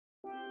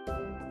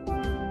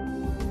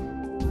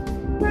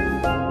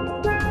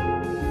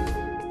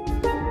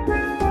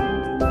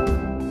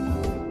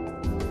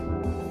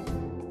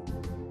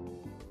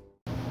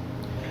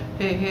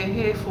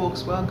Hey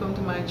folks, welcome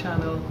to my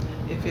channel.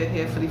 If you're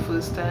here for the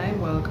first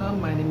time, welcome.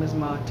 My name is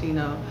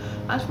Martina,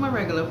 and for my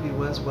regular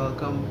viewers,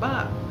 welcome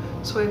back.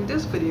 So in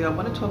this video I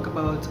want to talk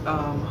about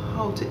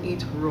how to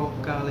eat raw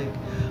garlic.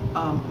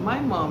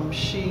 My mom,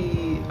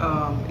 she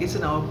is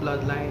in our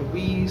bloodline.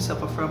 We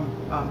suffer from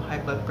high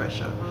blood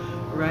pressure,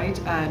 right?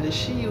 And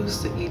she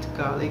used to eat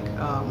garlic.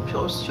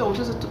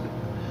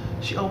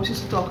 She always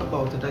used to talk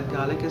about it, that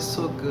garlic is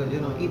so good, you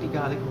know, eat the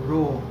garlic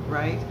raw,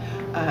 right?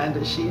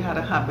 And she had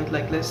a habit,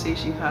 like let's say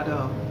she had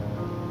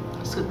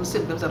certain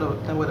symptoms that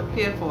would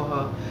appear for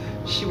her,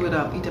 she would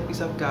eat a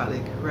piece of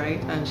garlic,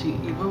 right? And she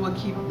even would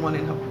keep one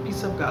in her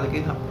piece of garlic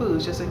in her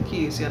purse just in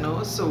case, you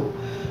know. So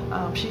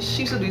she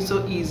used to do it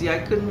so easy. I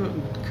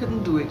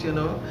couldn't do it, you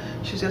know.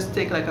 She just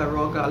take like a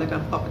raw garlic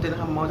and pop it in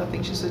her mouth. I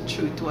think she used to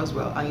chew it too as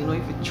well. And you know,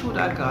 if you chew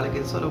that garlic,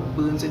 it sort of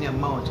burns in your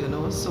mouth, you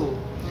know. So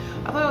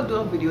I thought I'll do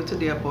a video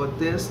today about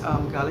this.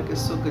 Garlic is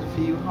so good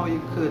for you, how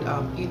you could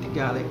eat the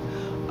garlic.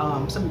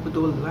 Some people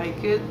don't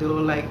like it, they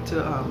don't like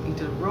to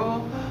eat it raw,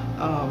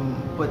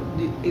 but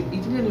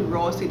eating it in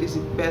raw state is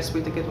the best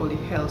way to get all the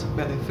health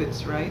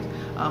benefits, right?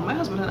 My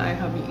husband and I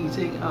have been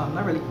eating,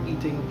 not really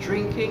eating,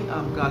 drinking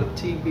garlic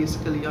tea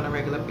basically on a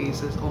regular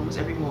basis almost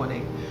every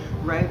morning,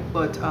 right?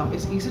 But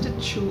it's easy to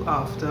chew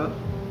after,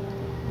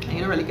 and you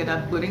don't really get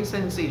that burning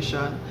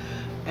sensation.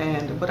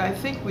 But I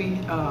think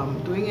we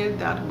doing it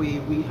that way,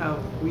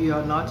 we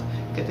are not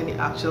getting the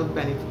actual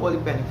all the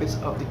benefits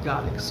of the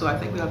garlic. So I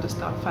think we have to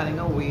start finding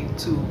a way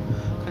to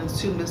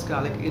consume this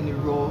garlic in the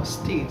raw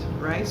state,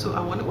 right? So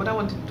what I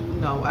want to do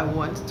now, I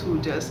want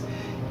to just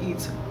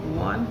eat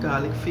one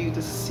garlic for you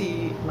to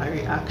see my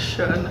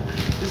reaction.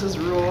 This is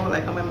raw,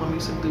 like how my mom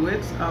used to do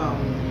it.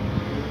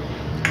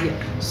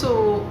 Yeah.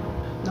 So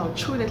now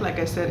chewing it, like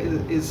I said,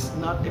 is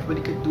not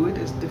everybody could do it.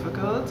 It's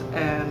difficult,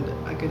 and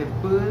again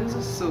it burns.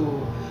 So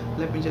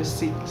let me just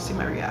see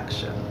my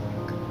reaction.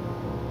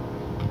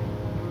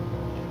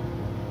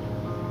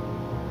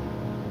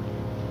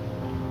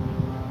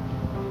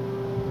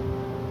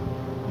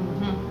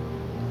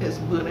 It's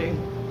burning.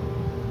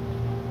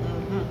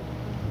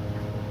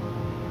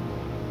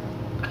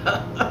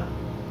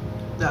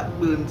 That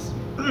burns.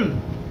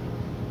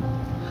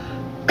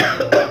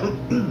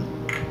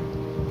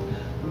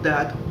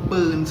 That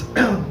burns.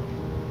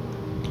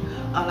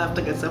 I'll have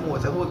to get some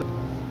water. Hold on.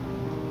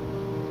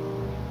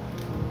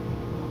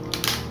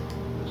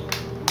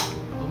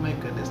 Oh my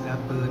goodness, that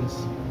burns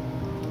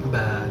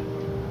bad.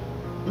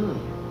 Oh.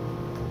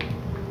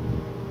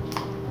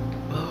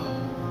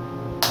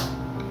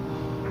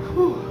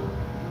 Whew.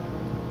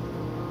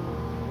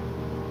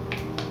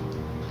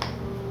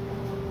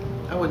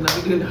 I would not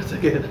be doing that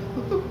again.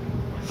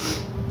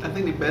 I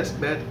think the best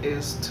bet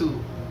is to,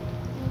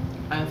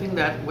 I think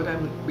that what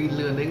I've been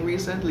learning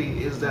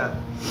recently is that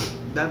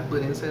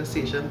burning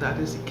sensation, that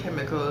is the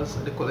chemicals,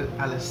 they call it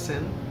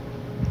allicin.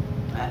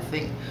 I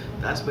think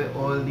that's where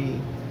all the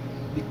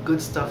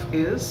good stuff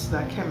is,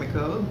 that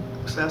chemical.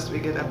 So that's where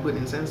we get that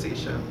burning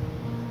sensation.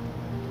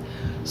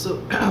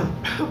 So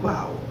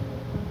wow,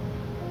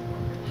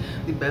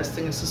 the best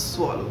thing is to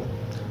swallow.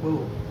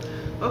 Whoa.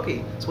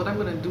 Okay, so what I'm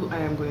going to do, I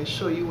am going to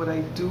show you what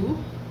I do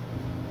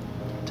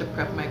to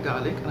prep my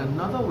garlic, and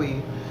another way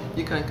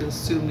you can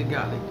consume the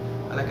garlic.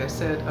 Like I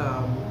said,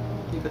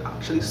 you can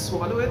actually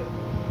swallow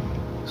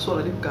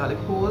the garlic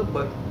whole,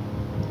 but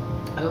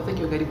I don't think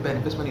you'll get the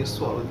benefits when you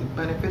swallow. The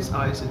benefits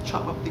are to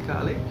chop up the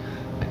garlic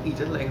and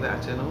eat it like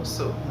that, you know.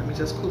 So let me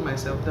just cool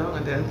myself down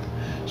and then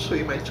show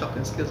you my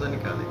chopping skills on the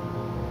garlic.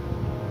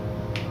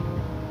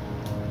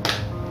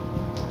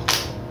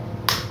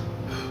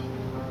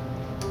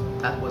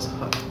 That was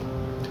hot.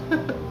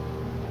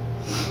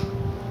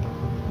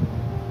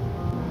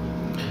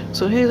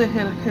 So here's a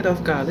head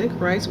of garlic,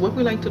 right? So what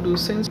we like to do,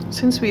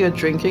 since we are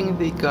drinking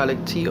the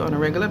garlic tea on a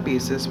regular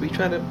basis, we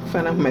try to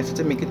find a method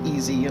to make it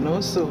easy, you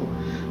know. So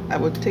I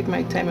would take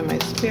my time, in my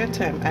spare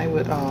time, I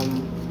would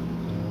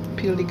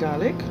peel the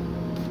garlic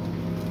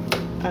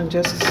and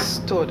just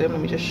store them.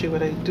 Let me just show you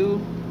what I do.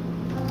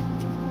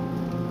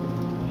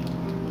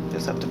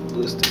 Just have to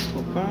burst this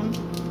open,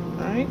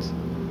 right?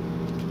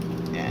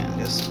 And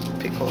just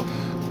pick off.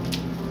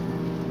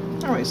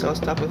 Alright, so I'll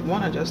start with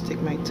one. I just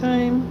take my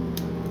time.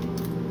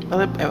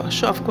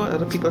 Sure, of course,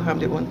 other people have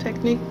their own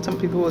technique. Some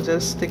people will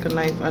just take a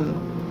knife and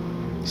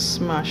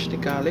smash the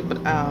garlic, but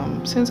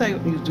since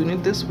I'm doing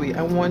it this way,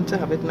 I want to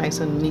have it nice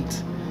and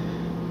neat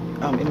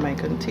in my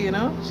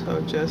container. So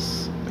I'll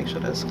just make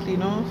sure that's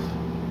clean off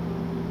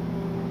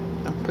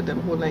and put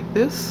them all like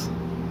this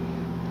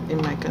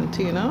in my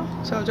container.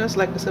 So I'll just,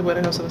 like I said, when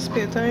I have some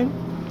spare time,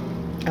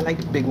 I like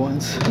the big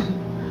ones.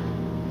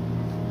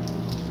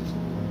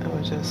 I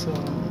will just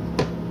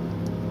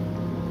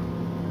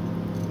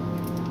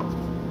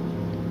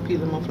peel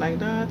them off like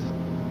that,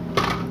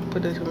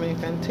 put it in my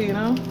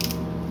container,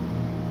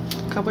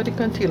 cover the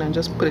container and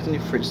just put it in the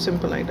fridge,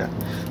 simple like that.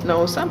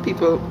 Now some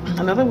people,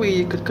 another way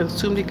you could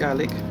consume the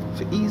garlic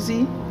for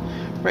easy,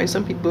 right?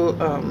 Some people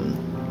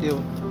you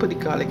know, put the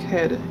garlic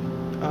head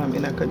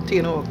in a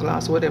container or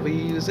glass, whatever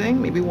you're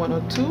using, maybe 1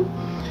 or 2,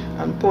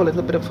 and pour a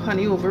little bit of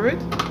honey over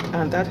it,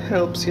 and that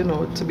helps, you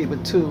know, to be able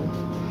to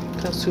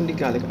consume the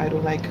garlic. I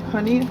don't like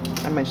honey.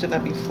 I mentioned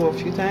that before a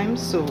few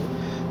times, so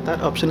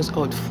that option is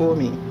out for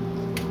me.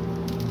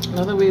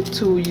 Another way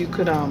too, you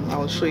could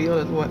I'll show you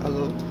a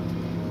little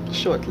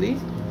shortly.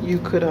 You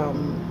could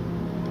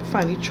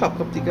finely chop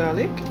up the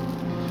garlic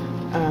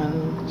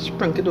and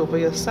sprinkle it over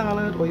your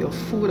salad or your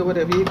food or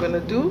whatever you're gonna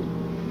do,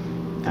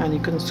 and you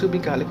consume the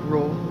garlic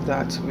raw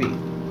that way.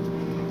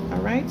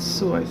 All right,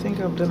 so I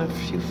think I've done a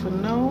few for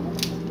now.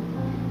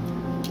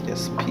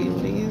 Just peel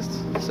these.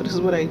 So this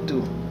is what I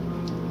do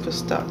for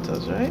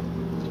starters, right?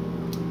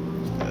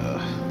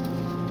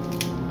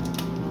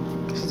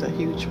 This is a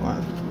huge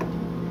one.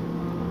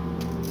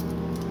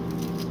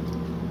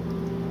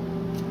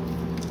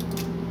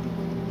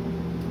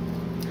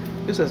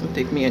 This doesn't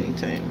take me any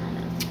time.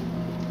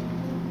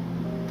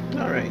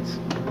 Alright,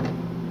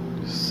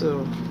 so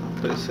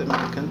I'll put this in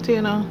my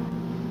container.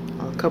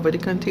 I'll cover the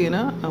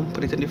container and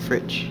put it in the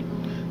fridge.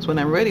 So when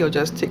I'm ready, I'll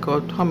just take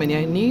out how many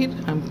I need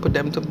and put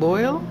them to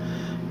boil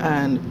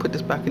and put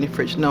this back in the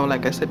fridge. Now,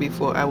 like I said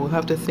before, I will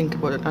have to think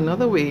about it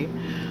another way.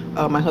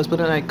 My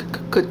husband and I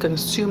could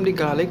consume the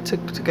garlic to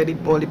get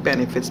all the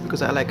benefits,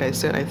 because like I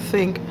said, I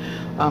think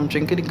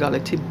drinking the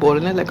garlic tea,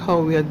 boiling it like how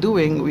we are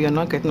doing, we are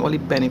not getting all the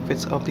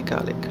benefits of the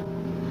garlic.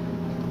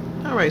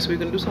 Alright, so we're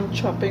going to do some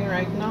chopping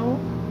right now.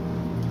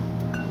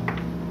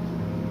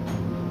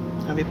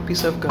 I have a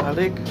piece of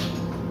garlic.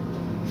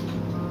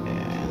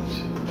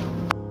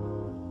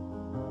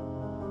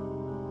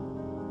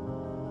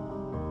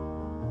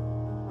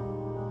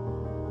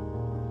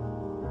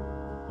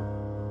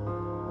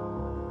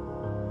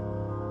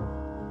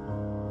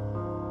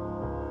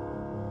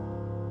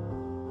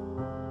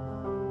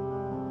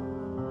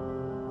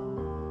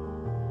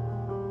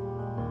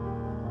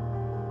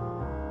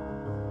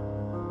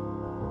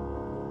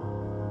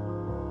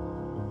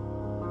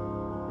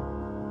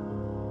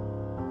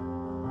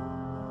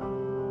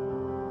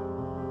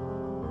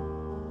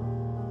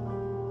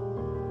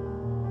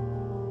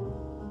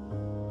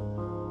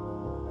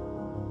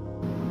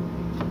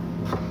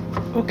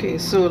 Okay,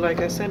 so like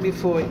I said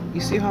before, you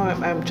see how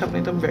I'm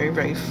chopping it up very,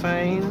 very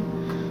fine.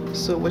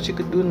 So what you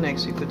could do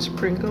next, you could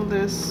sprinkle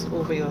this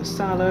over your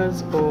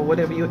salads or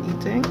whatever you're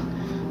eating,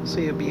 so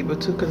you'll be able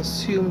to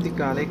consume the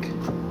garlic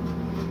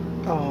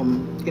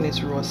in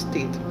its raw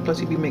state. Plus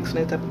you'll be mixing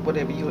it up with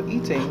whatever you're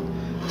eating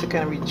to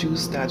kind of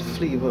reduce that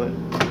flavor,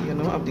 you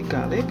know, of the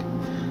garlic.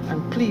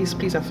 And please,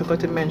 I forgot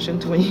to mention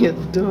too, when you're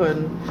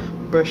done,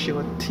 brush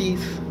your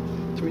teeth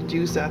to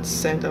reduce that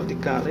scent of the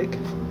garlic,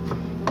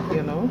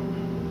 you know,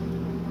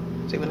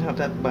 so you won't have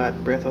that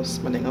bad breath or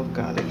smelling of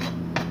garlic.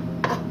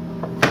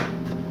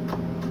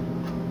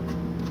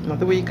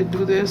 Another way you could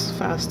do this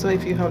faster,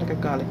 if you have like a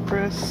garlic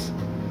press,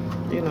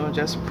 you know,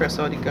 just press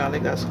out the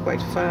garlic. That's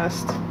quite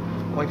fast.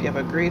 Or if you have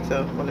a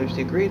grater, well, if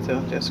the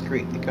grater, just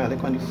grate the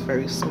garlic on the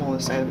very small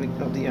side of the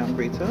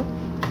grater.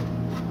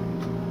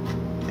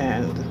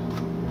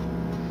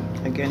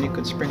 And again, you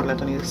could sprinkle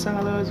that on your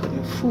salads, on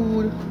your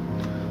food,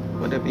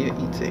 whatever you're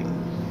eating.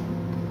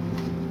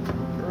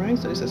 Alright,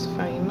 so this is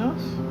fine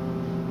enough.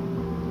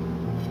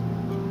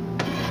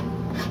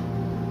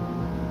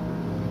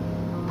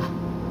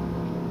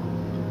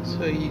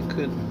 So you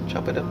could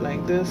chop it up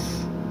like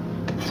this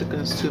to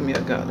consume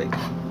your garlic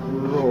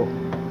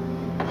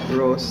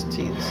raw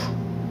state.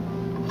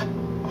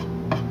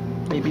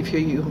 Maybe if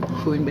you're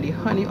going with the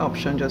honey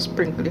option, just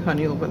sprinkle the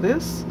honey over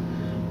this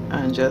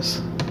and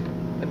just,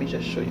 let me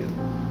just show you.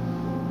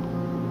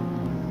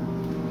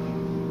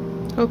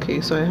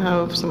 Okay, so I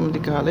have some of the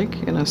garlic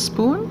in a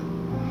spoon,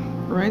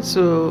 right?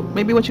 So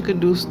maybe what you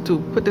could do is to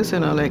put this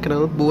in a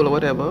little bowl or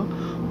whatever,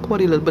 pour a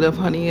little bit of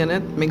honey in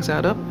it, mix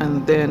that up,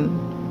 and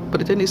then put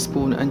it in a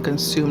spoon and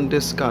consume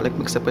this garlic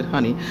mixed up with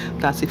honey.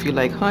 That's if you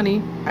like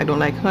honey. I don't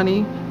like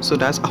honey, so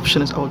that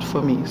option is out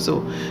for me.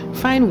 So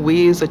find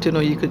ways that, you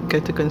know, you could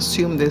get to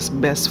consume this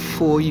best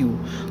for you.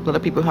 A lot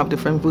of people have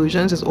different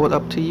versions. It's all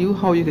up to you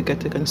how you could get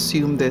to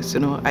consume this.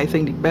 You know, I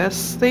think the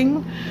best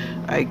thing,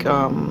 like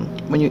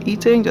when you're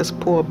eating, just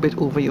pour a bit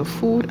over your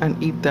food and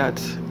eat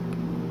that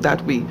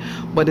way.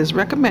 But it's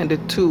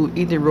recommended to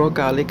eat the raw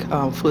garlic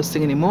first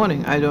thing in the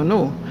morning. I don't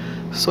know.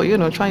 So, you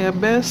know, try your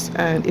best,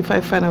 and if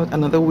I find out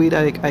another way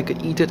that I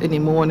could eat it in the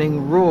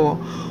morning raw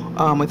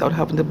without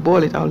having to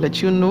boil it, I'll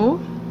let you know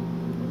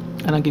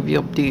and I'll give you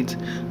an update.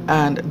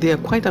 And there are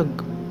quite a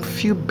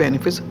few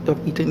benefits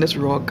of eating this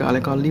raw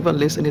garlic. I'll leave a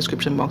list in the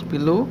description box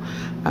below,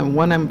 and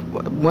one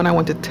I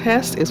want to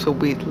test is for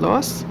weight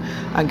loss.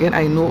 Again,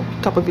 I know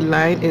top of the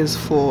line is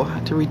to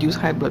reduce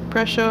high blood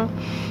pressure,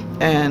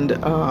 and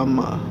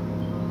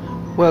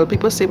well,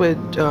 people say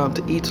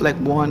to eat like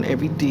one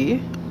every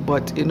day.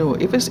 But you know,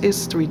 if it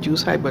is to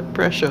reduce high blood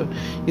pressure,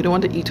 you don't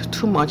want to eat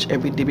too much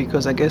every day,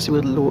 because I guess you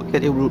will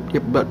get your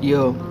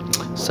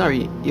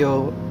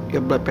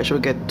blood pressure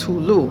will get too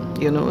low,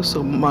 you know.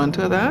 So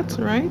monitor that,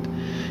 right?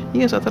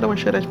 Yes, I thought I would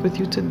share that with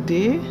you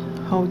today,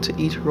 how to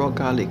eat raw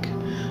garlic.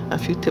 A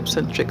few tips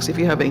and tricks. If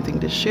you have anything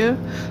to share,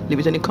 leave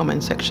it in the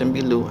comment section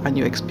below and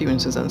your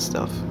experiences and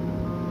stuff.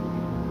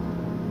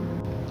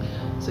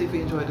 So if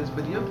you enjoyed this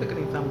video, click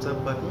on the thumbs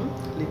up button,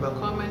 leave a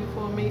comment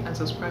for me, and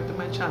subscribe to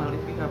my channel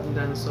if you haven't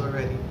done so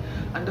already.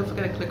 And don't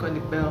forget to click on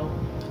the bell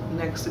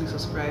next to the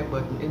subscribe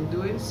button. In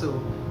doing so,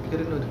 you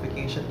get a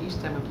notification each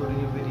time I upload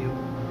a new video.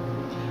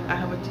 I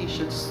have a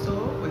t-shirt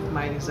store with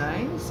my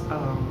designs,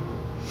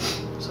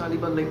 so I'll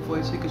leave a link for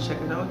it so you can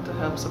check it out to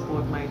help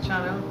support my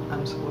channel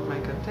and support my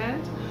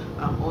content.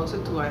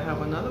 Also too, I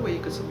have another way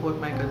you can support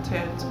my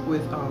content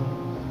with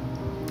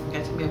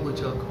getting me a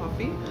virtual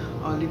coffee.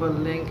 I'll leave a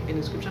link in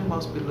the description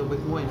box below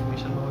with more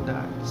information about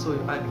that. So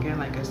again,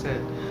 like I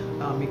said,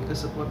 you can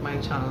support my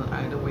channel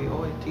either way,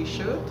 or a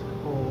t-shirt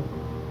or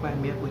buy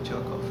me a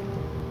virtual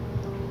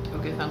coffee.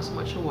 Okay, thanks so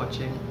much for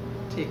watching.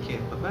 Take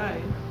care.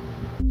 Bye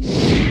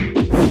bye.